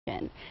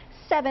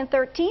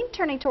7:13,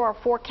 turning to our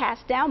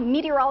forecast now.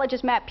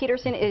 Meteorologist Matt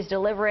Peterson is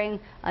delivering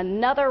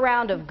another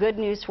round of good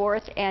news for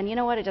us, and you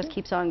know what? It just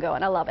keeps on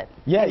going. I love it.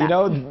 Yeah, hey, you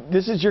know,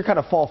 this is your kind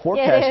of fall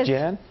forecast,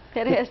 Jan.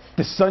 It is.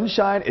 The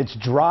sunshine, it's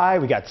dry.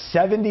 We got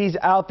 70s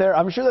out there.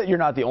 I'm sure that you're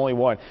not the only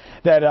one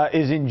that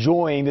is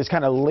enjoying this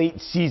kind of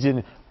late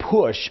season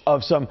push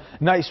of some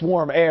nice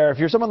warm air. If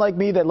you're someone like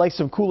me that likes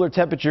some cooler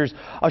temperatures,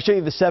 I'll show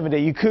you the 7-day.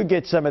 You could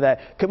get some of that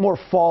more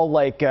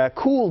fall-like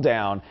cool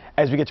down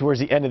as we get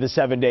towards the end of the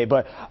 7-day.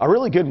 But a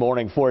really good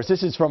morning for us.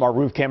 This is from our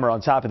roof camera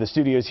on top of the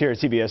studios here at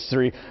CBS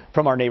 3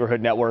 from our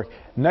neighborhood network.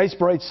 Nice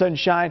bright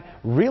sunshine,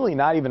 really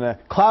not even a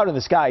cloud in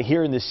the sky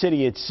here in the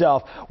city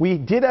itself. We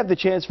did have the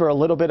chance for a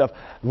little bit of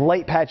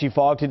light patchy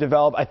fog to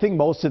develop. I think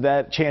most of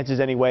that chances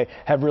anyway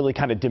have really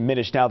kind of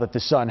diminished now that the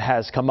sun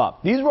has come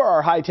up. These were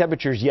our high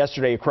temperatures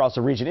yesterday across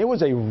the region. It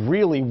was a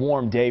really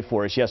warm day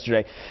for us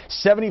yesterday.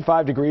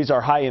 75 degrees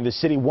our high in the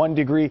city, 1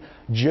 degree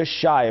just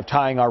shy of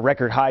tying our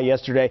record high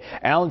yesterday.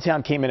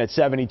 Allentown came in at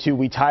 72.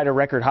 We tied a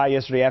record high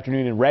yesterday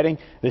afternoon in Reading.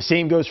 The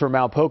same goes for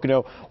Mount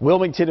Pocono.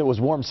 Wilmington, it was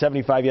warm,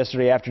 75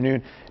 yesterday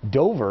afternoon.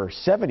 Dover,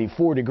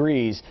 74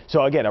 degrees.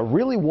 So again, a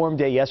really warm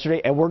day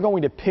yesterday, and we're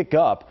going to pick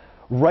up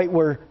right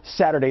where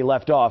Saturday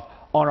left off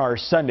on our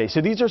Sunday. So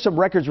these are some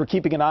records we're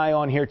keeping an eye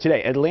on here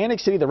today. Atlantic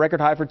City, the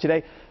record high for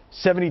today,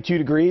 72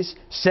 degrees,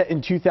 set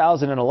in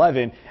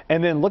 2011.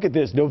 And then look at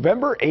this,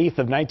 November 8th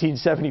of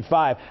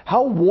 1975.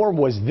 How warm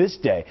was this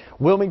day?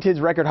 Wilmington's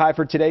record high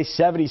for today,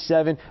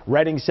 77.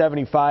 Reading,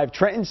 75.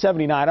 Trenton,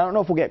 79. I don't know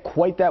if we'll get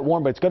quite that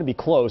warm, but it's going to be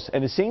close.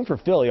 And the same for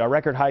Philly. Our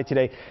record high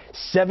today,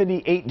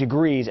 78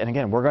 degrees. And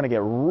again, we're going to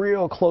get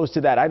real close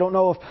to that. I don't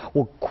know if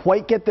we'll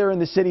quite get there in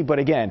the city, but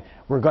again,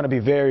 we're going to be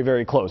very,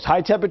 very close.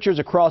 High temperatures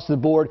across the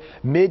board,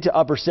 mid to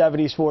upper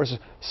 70s for us.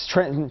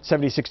 Trenton,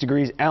 76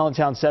 degrees.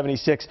 Allentown,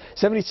 76.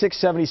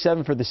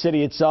 77 for the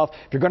city itself.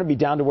 If you're going to be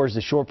down towards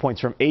the shore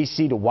points from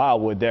AC to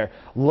Wildwood there,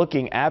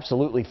 looking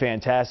absolutely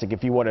fantastic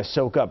if you want to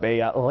soak up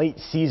a late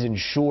season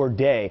shore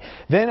day.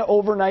 Then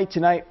overnight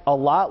tonight, a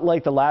lot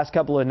like the last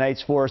couple of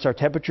nights for us, our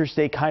temperatures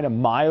stay kind of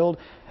mild,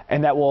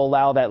 and that will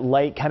allow that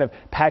light kind of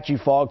patchy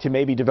fog to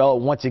maybe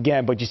develop once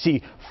again. But you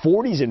see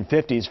 40s and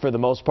 50s for the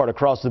most part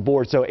across the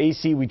board. So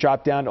AC, we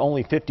dropped down to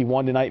only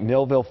 51 tonight.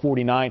 Millville,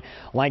 49.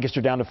 Lancaster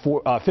down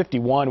to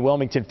 51.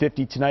 Wilmington,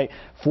 50 tonight.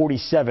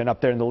 47 up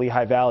there in the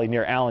Lehigh Valley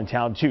near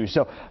Allentown, too.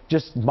 So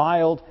just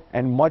mild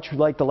and much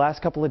like the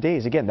last couple of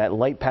days. Again, that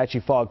light patchy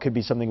fog could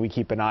be something we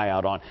keep an eye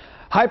out on.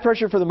 High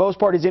pressure for the most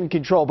part is in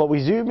control, but we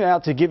zoom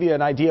out to give you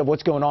an idea of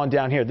what's going on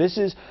down here. This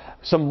is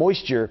some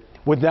moisture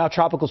with now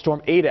Tropical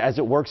Storm Ada as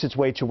it works its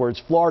way towards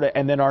Florida,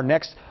 and then our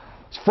next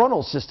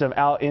frontal system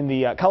out in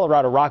the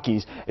Colorado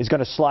Rockies is going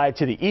to slide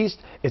to the east.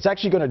 It's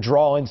actually going to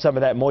draw in some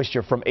of that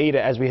moisture from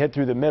Ada as we head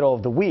through the middle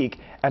of the week,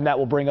 and that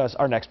will bring us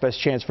our next best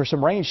chance for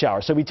some rain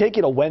showers. So we take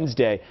it a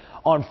Wednesday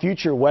on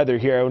future weather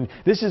here, and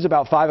this is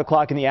about 5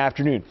 o'clock in the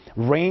afternoon.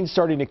 Rain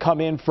starting to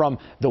come in from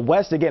the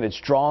west. Again,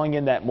 it's drawing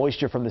in that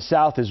moisture from the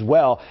south as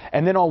well.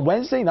 And then on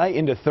Wednesday night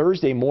into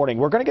Thursday morning,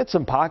 we're going to get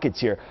some pockets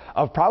here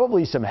of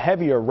probably some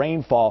heavier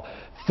rainfall.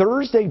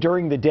 Thursday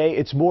during the day,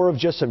 it's more of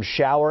just some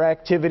shower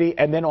activity,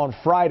 and then on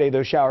Friday,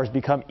 those showers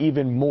become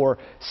even more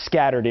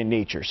scattered in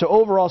nature. So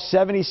overall,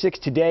 76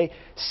 today,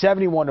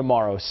 71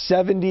 tomorrow,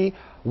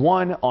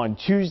 71 on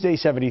Tuesday,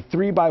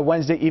 73 by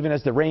Wednesday, even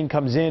as the rain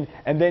comes in.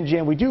 And then,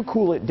 Jan, we do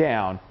cool it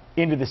down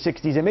into the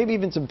 60s and maybe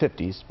even some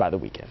 50s by the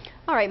weekend.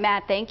 All right,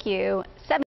 Matt, thank you.